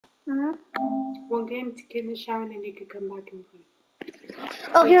Mhm. One game to get in the shower and then you can come back and play.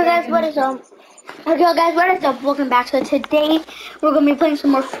 Okay, guys, what is up? Okay, guys, what is up? Welcome back. So today we're gonna be playing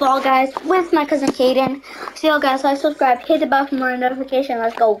some more Fall Guys with my cousin Kaden. So y'all guys, like, subscribe, hit the bell for more notification.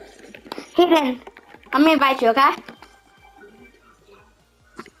 Let's go. Kaden, I'm gonna invite you. Okay?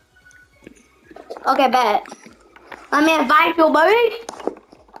 Okay, bet. Let me invite you, buddy.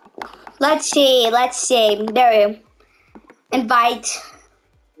 Let's see. Let's see. There we go. Invite.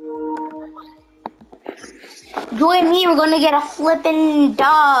 Join me. We're gonna get a flippin'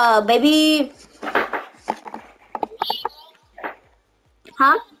 dub, baby.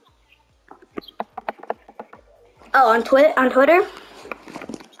 Huh? Oh, on Twitter. On Twitter.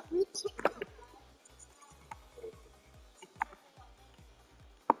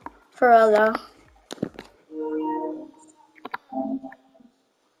 For real though.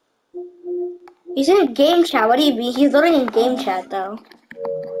 He's in game chat. What do you mean? He's literally in game chat though.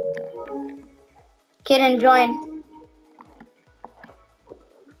 Kaden, join.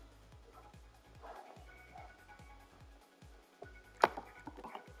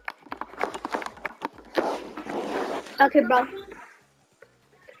 Okay, bro.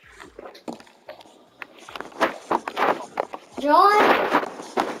 Join.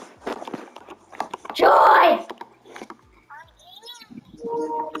 Join.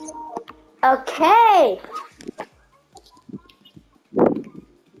 Okay.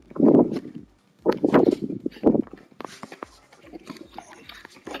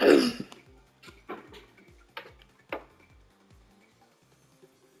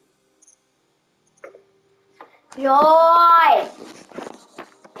 Join.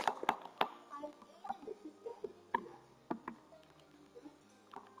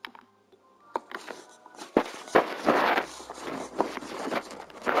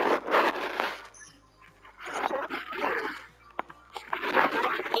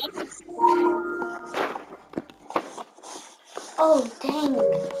 Oh, dang.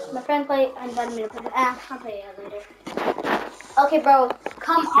 My friend invited me to play. I'll play it later. Okay, bro.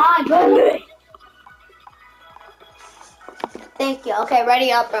 Come on, join me. Thank you. Okay,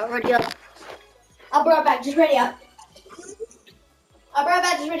 ready up, bro. Ready up. I'll be right back. Just ready up. I'll be right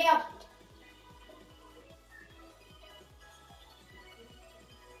back. Just ready up.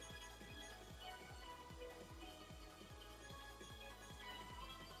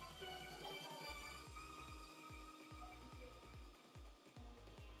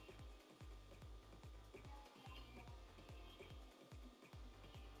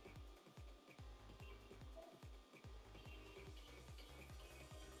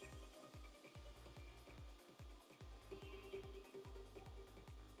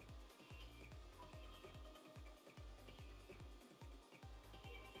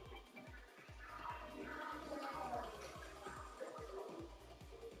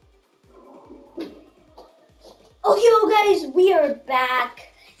 Okay, well, guys, we are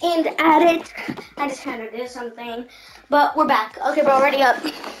back and at it. I just kind of did something, but we're back. Okay, bro, ready up.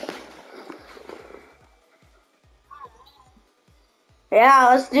 Yeah,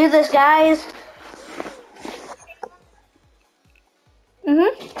 let's do this, guys.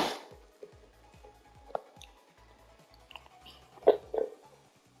 Mhm.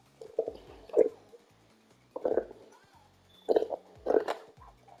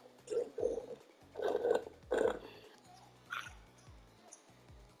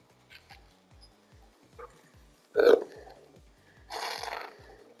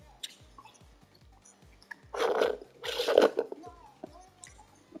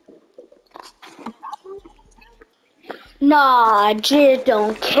 Nah, just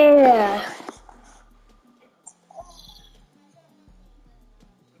don't care.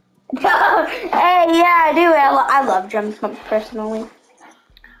 Hey, yeah, I do. I love drums personally.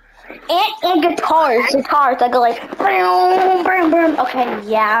 And guitars. I go like, boom, boom, boom. Okay,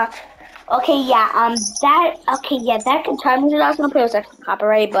 yeah. Okay, yeah. That guitar music I was gonna play was like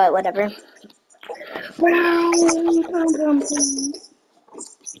copyright, but whatever.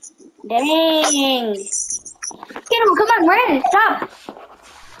 Dang. Get him, come on, run, stop.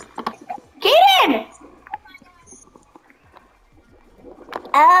 Get in.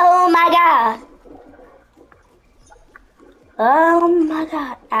 Oh my god. Oh my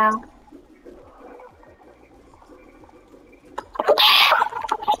god. Ow.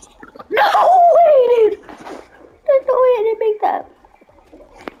 No way, dude. There's no way I didn't make that.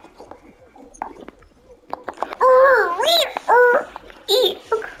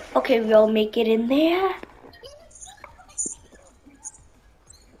 Okay, we'll make it in there.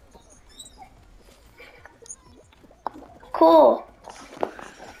 Cool.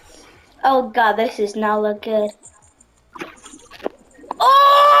 Oh god, this does not look good.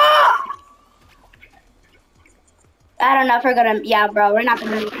 Oh! don't know if we're gonna. Yeah, bro, we're not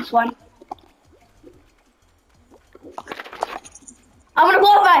gonna do this one. I'm gonna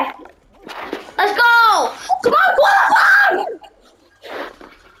qualify. Let's go! Come on, qualify!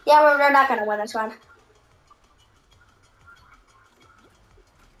 Yeah, we're not gonna win this one.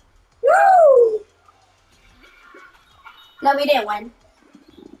 Woo! No, we didn't win.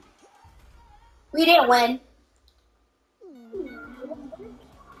 We didn't win.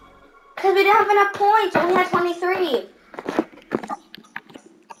 Because we didn't have enough points. We only had 23.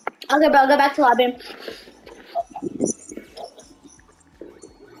 Okay, bro, go back to lobby.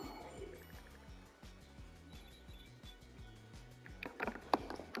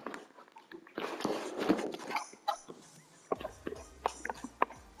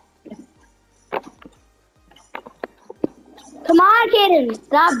 Come on, Kaden,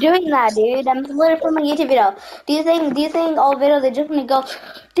 stop doing that, dude. I'm literally from a YouTube video. Do you think all videos they just want to go,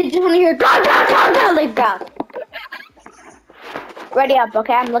 they just want to hear go, like that? Ready up,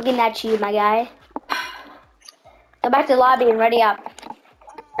 okay? I'm looking at you, my guy. Go back to the lobby and ready up.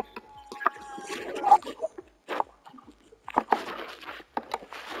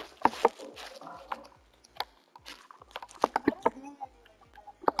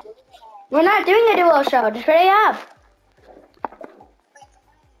 We're not doing a duo show. Just ready up.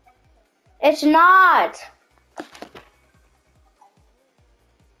 It's not.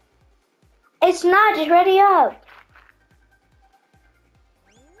 It's not. Just ready up.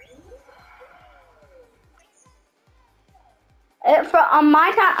 On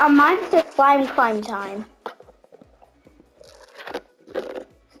my time, on mine it's just climb time.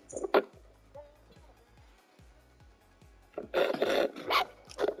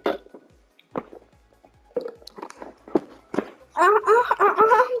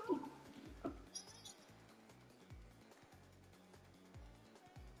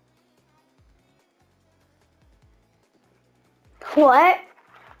 What?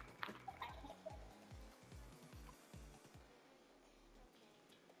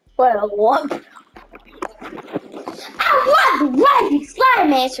 What? I was ready.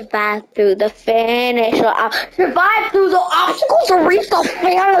 Spider-Man survived through the finish. Survived through the obstacles to reach the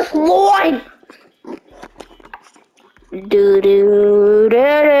finish line. Do do do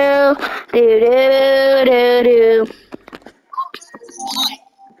do do do do do.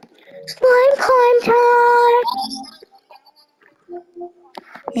 Climb time.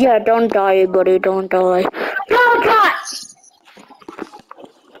 Yeah, don't die, buddy. Don't die. Don't die.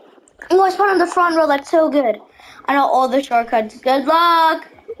 Oh, I spawned on the front row. That's so good. I know all the shortcuts. Good luck.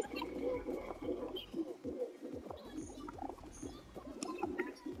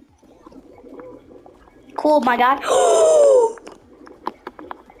 Cool, my guy.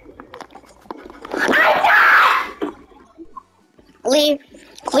 Leave.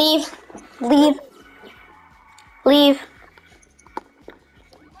 Leave. Leave. Leave.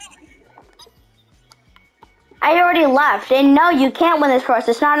 I already left. And no, you can't win this first.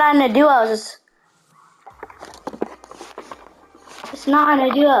 It's not on the duos. It's not on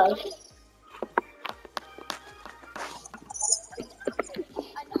the duos.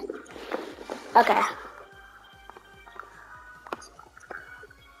 Okay.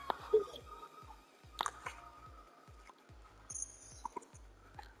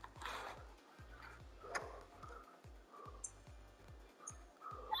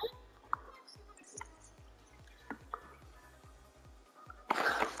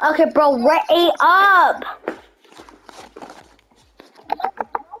 Okay, bro, ready up.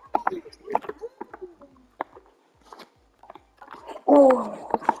 Oh.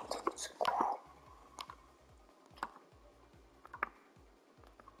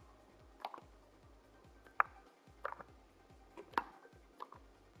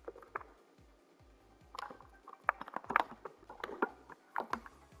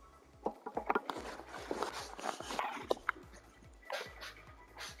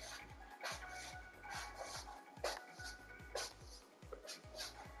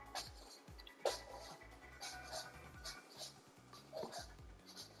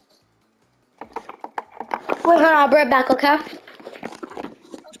 Wait, hold on, I'll be right back, okay?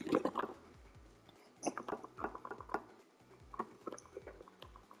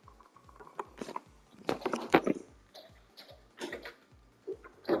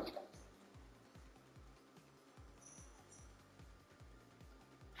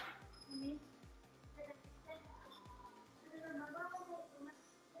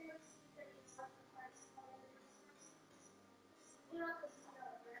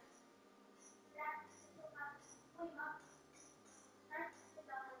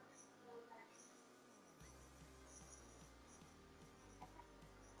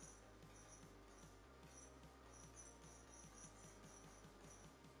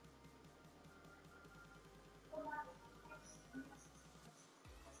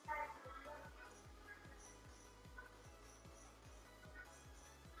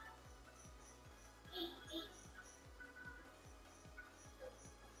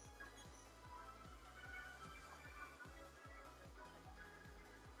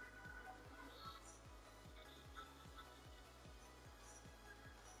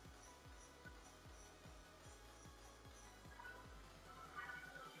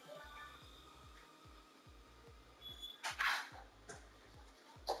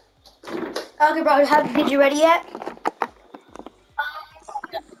 Okay, bro. Did you ready yet?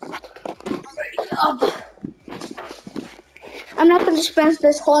 Oh. I'm not going to spend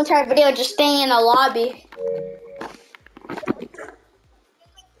this whole entire video just staying in a lobby.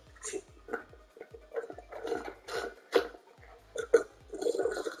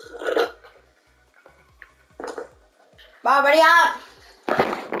 Bro, ready up.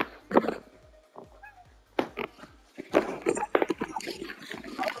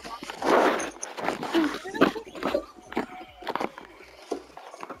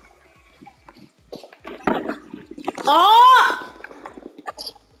 Oh!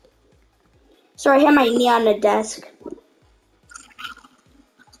 Sorry, I hit my knee on the desk.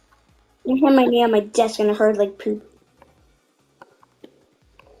 I hit my knee on my desk and I heard like poop.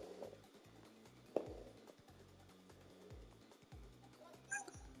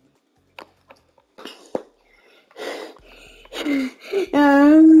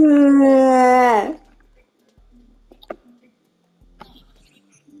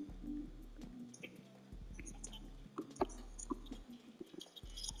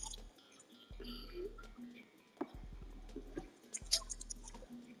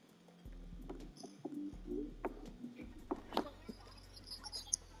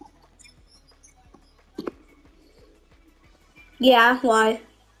 Yeah, why?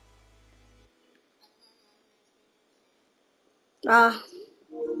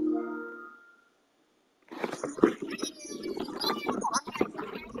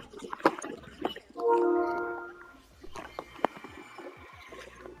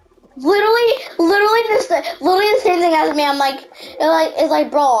 Literally the same thing as me. I'm like, it's like,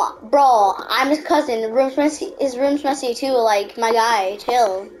 bro, I'm his cousin. His room's messy too. Like, my guy,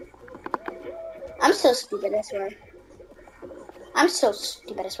 chill. I'm so stupid, I swear. I'm so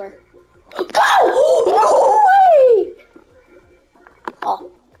stupid, I swear. Go! No way!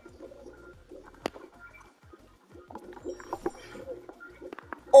 Oh.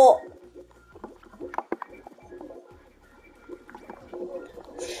 Oh.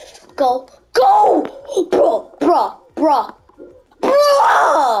 Go. Go! Bro.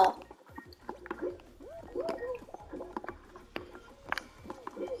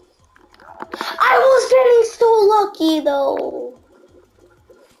 I was getting so lucky though.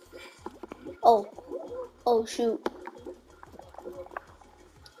 Oh shoot.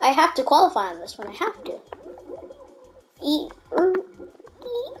 I have to qualify on this one. I have to.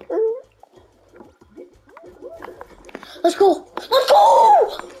 Let's go.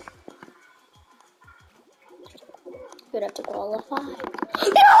 Good, have to qualify.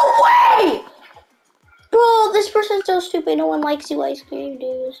 No way! Bro, this person's so stupid. No one likes you, ice cream,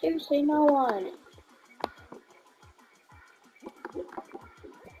 dude. Seriously, no one.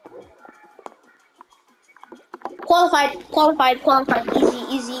 Qualified.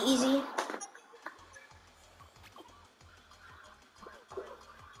 Easy.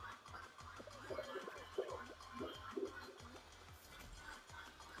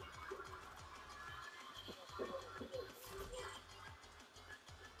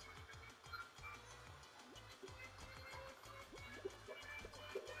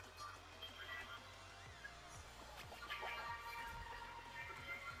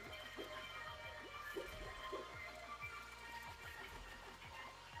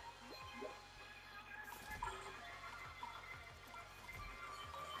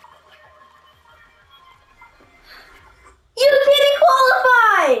 You didn't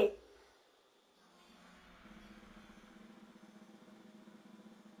qualify!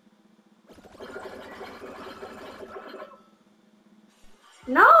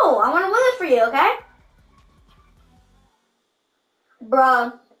 No, I want to win this for you, okay?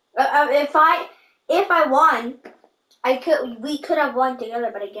 Bruh, if I won, we could have won together,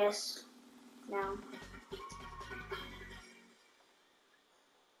 but I guess no.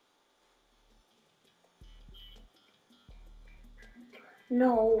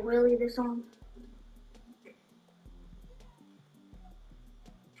 No, really, this song.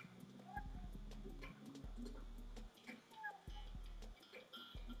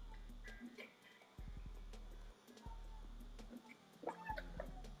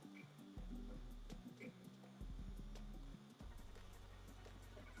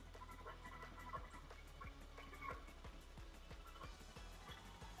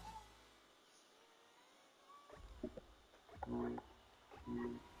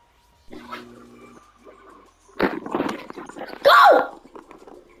 Go!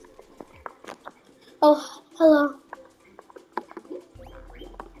 Oh, hello.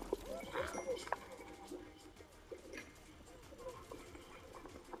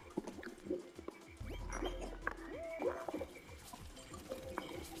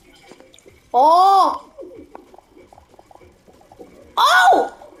 Oh!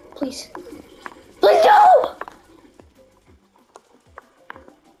 Oh! Please. Please no!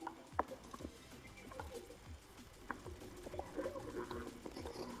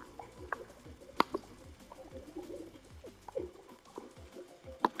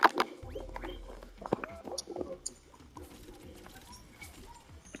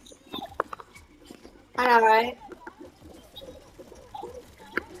 I know, right?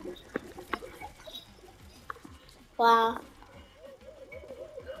 Wow.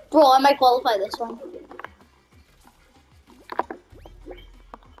 Bro, I might qualify this one.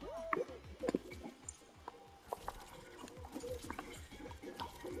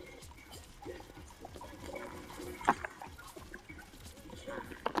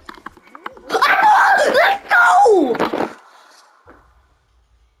 Let's go!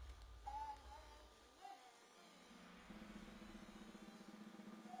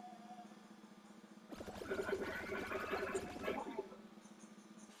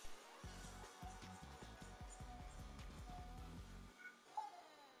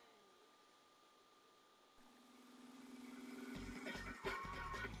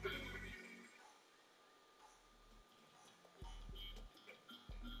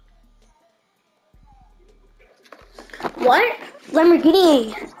 What?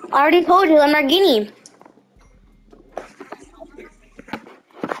 Lamborghini. I already told you, Lamborghini.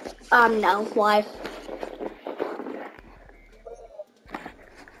 No. Why?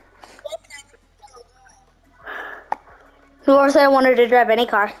 Who ever said I wanted to drive any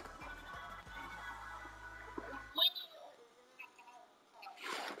car?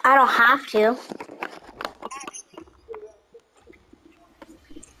 I don't have to.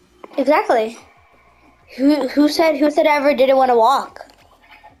 Exactly. Who said I ever didn't want to walk?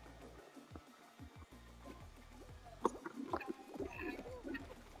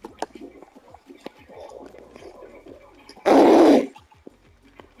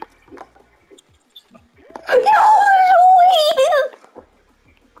 No, Louise!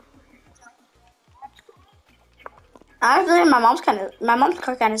 Honestly, my mom's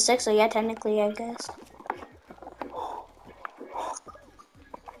car kind of sick, so yeah, technically, I guess.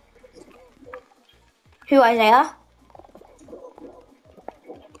 Who, Isaiah?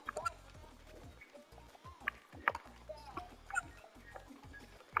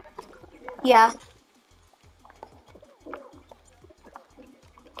 Yeah.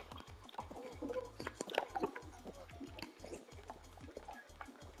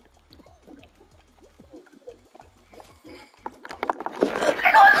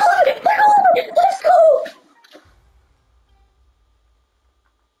 Let's go!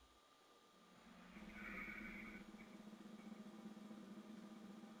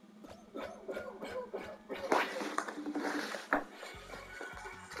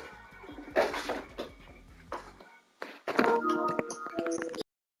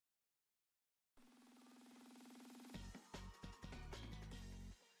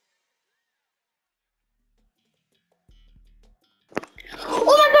 Oh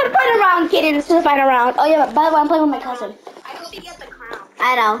my god, final round, kidding. This is the final round. Oh yeah, by the way, I'm playing with my cousin. I hope you get the crown.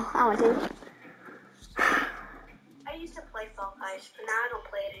 I know, I want to. I used to play Fall Guys, but now I don't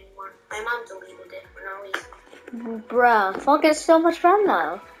play it anymore. My mom deleted it for no reason. Bruh, fuck, it's so much fun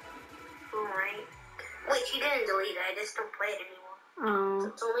though. Alright. Wait, she didn't delete it. I just don't play it anymore. Oh,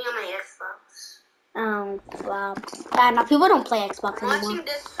 It's only on my Xbox. wow. Yeah, no, people don't play Xbox I'm anymore. watching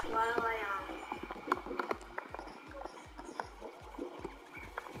this while I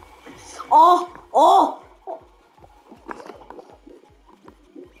Oh!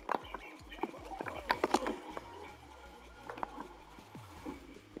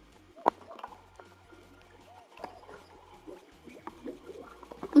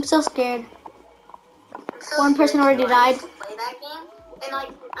 I'm so scared. I'm so One person scared already too. I died. used to play that game, and like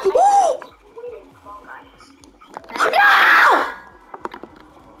I waited Fall Guys. No!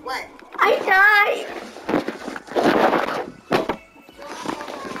 What? I died!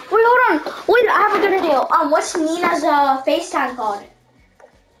 Wait, hold on. Wait, I have a good idea. What's Nina's FaceTime called?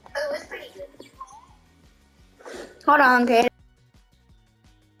 Oh, it's pretty good. Hold on, okay.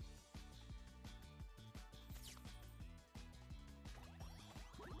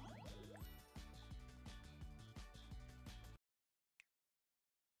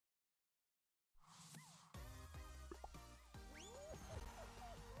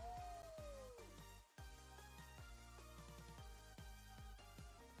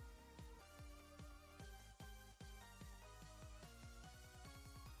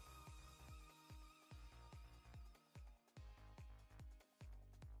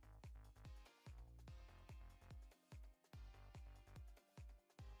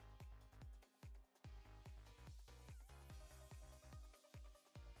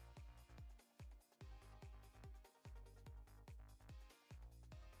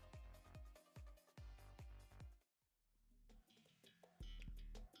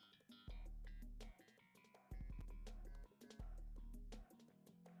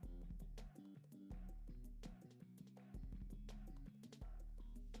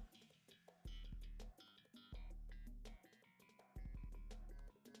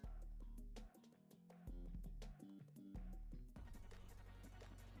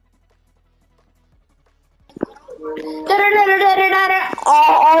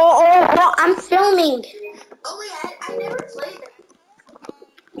 Oh, I'm filming. Oh wait, I never played that.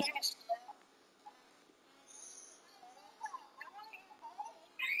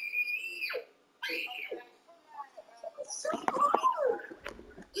 It's so cool.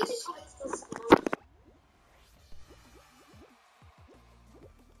 You just like this one.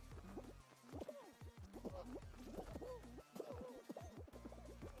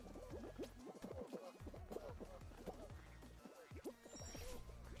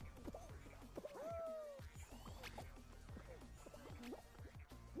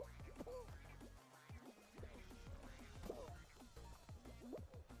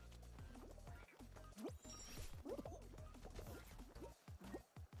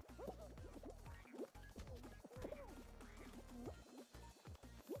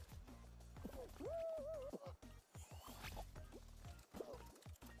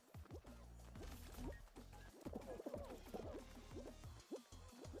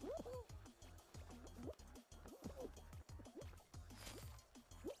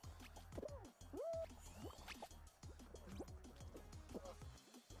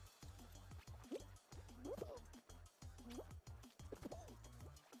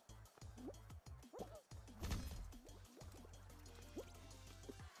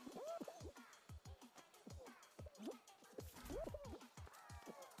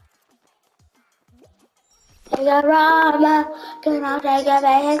 Rama, gonna take a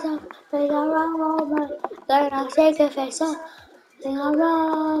face off. Rama, gonna take a face off.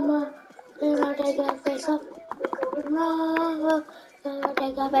 Rama, gonna take a face off. Rama, gonna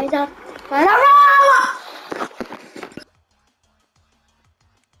take a face off. Rama.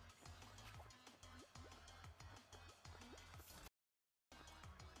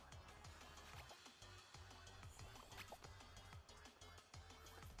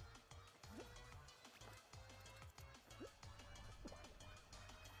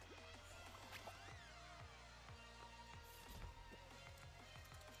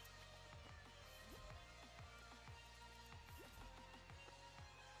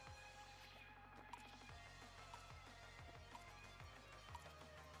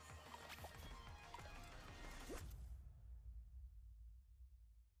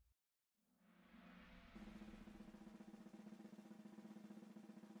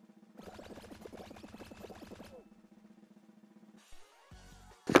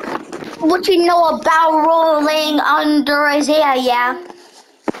 What you know about rolling under Isaiah, yeah?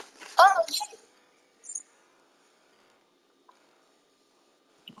 Oh,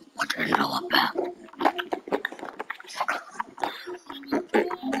 What do you know about?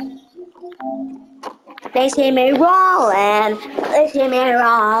 They see me rolling, they see me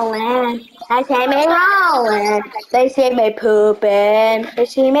rolling, they see me rolling, they see me pooping, they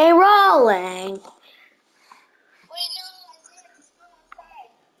see me rolling.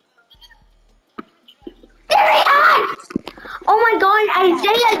 There he is! Oh my god,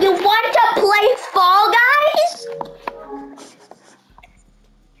 Isaiah, you want to play Fall Guys?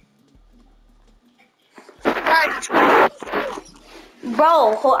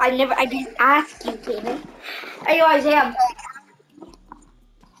 Bro, I didn't ask you, Kaden. Hey, yo, Isaiah.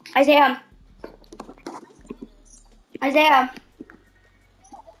 Isaiah. Isaiah.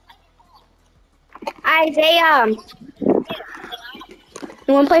 Isaiah.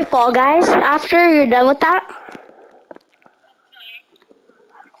 You want to play Fall Guys after you're done with that?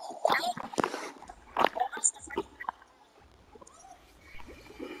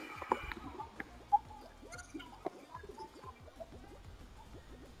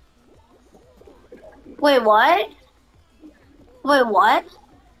 Wait, what? Wait, what?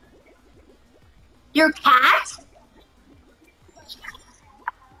 Your cat?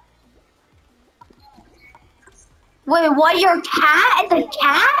 Wait, what? Your cat? It's a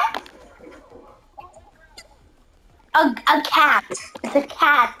cat? A cat. It's a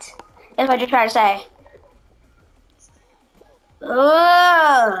cat. That's what you're trying to say.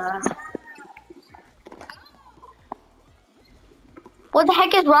 Ugh. What the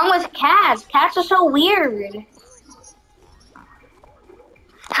heck is wrong with cats? Cats are so weird.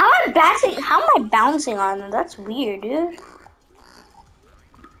 How am I bouncing on them? That's weird, dude.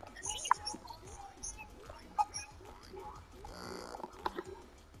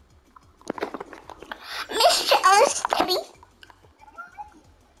 Mr. Unsteady.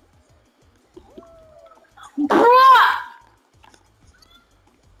 Bruh!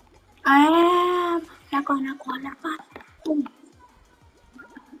 I am not gonna qualify. Boom.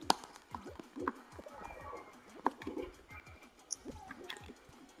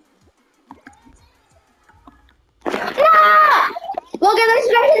 No! Well, guys,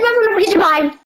 don't forget to buy.